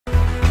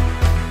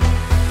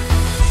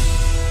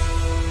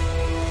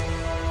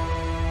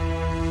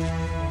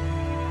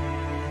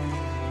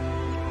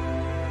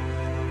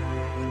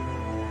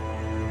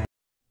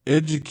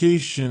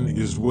Education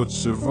is what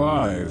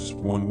survives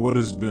when what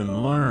has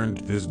been learned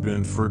has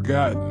been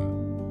forgotten.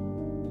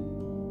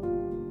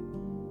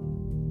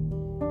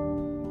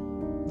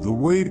 The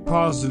way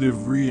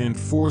positive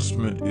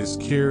reinforcement is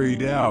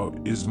carried out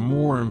is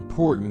more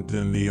important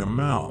than the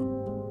amount.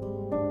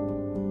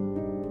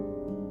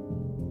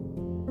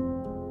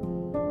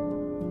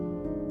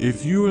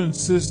 If you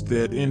insist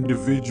that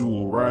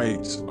individual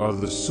rights are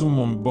the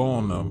summum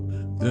bonum,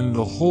 then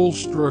the whole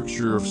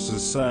structure of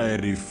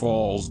society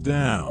falls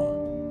down.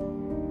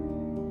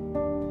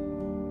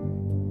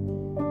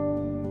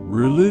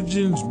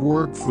 Religions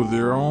work for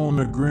their own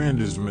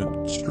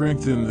aggrandizement,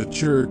 strengthen the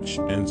church,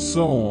 and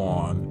so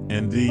on,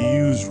 and they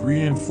use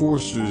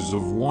reinforcers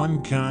of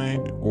one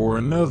kind or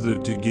another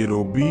to get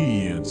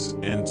obedience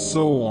and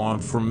so on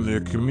from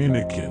their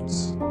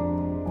communicants.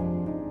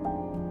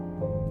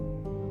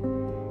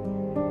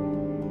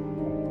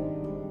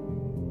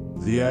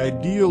 The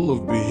ideal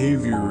of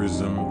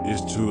behaviorism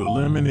is to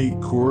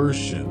eliminate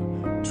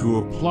coercion, to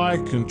apply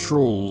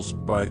controls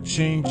by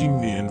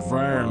changing the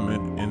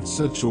environment in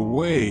such a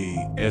way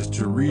as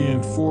to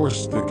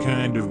reinforce the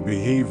kind of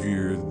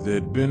behavior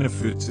that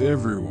benefits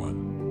everyone.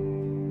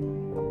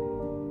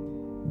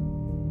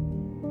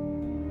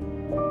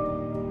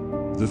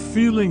 The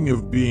feeling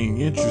of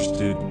being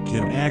interested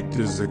can act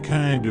as a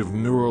kind of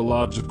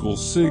neurological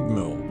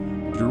signal,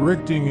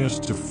 directing us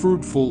to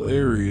fruitful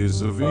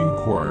areas of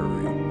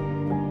inquiry.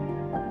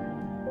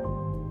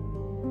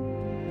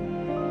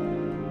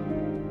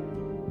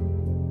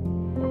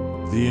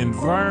 The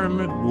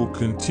environment will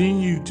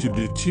continue to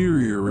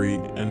deteriorate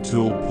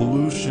until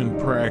pollution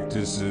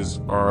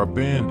practices are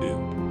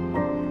abandoned.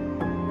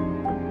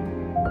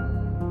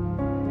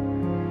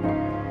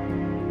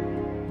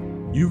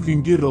 You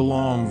can get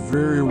along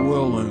very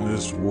well in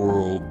this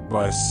world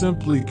by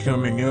simply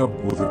coming up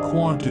with a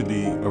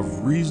quantity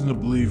of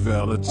reasonably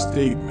valid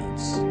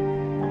statements.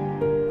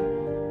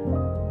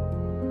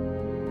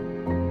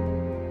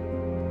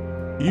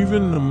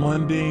 Even the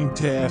mundane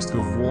task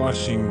of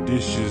washing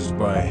dishes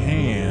by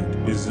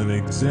hand is an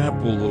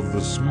example of the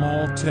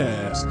small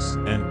tasks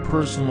and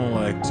personal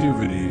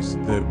activities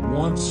that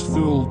once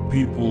filled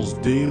people's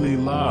daily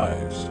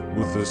lives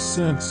with a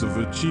sense of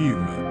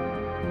achievement.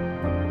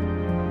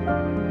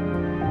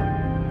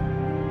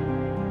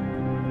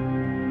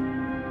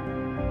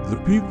 The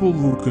people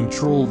who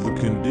control the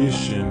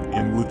condition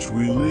in which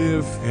we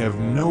live have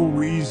no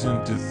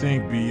reason to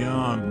think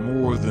beyond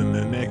more than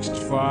the next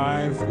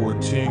 5 or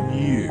 10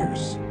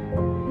 years.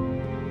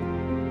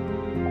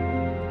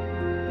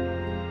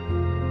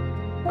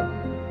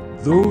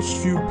 Those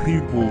few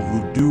people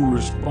who do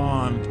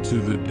respond to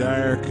the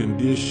dire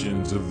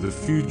conditions of the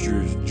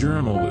future's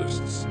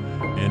journalists,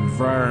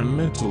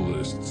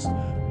 environmentalists,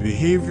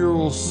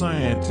 behavioral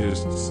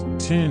scientists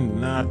tend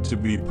not to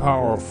be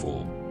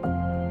powerful.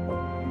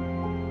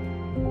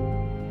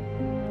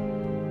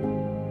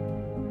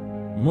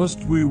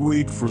 Must we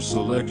wait for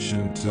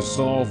selection to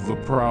solve the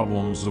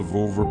problems of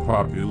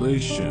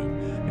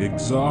overpopulation,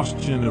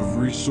 exhaustion of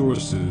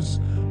resources,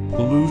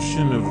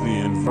 pollution of the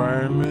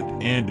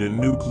environment, and a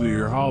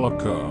nuclear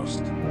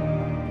holocaust?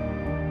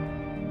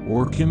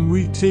 Or can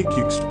we take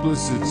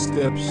explicit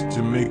steps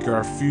to make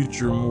our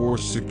future more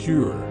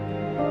secure?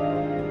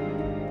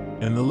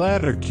 In the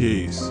latter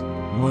case,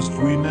 must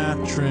we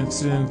not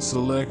transcend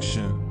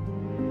selection?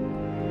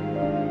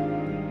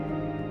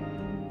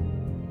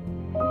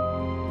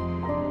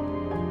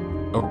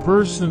 A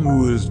person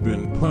who has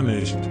been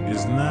punished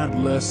is not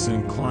less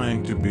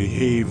inclined to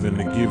behave in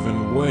a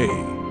given way.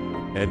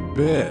 At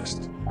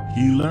best,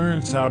 he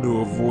learns how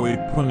to avoid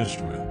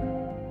punishment.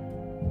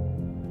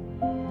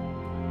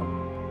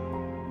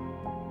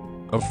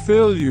 A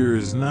failure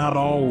is not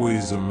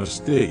always a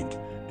mistake.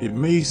 It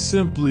may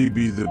simply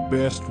be the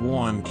best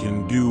one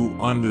can do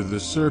under the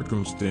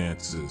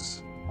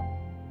circumstances.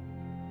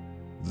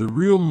 The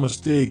real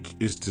mistake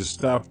is to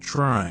stop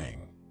trying.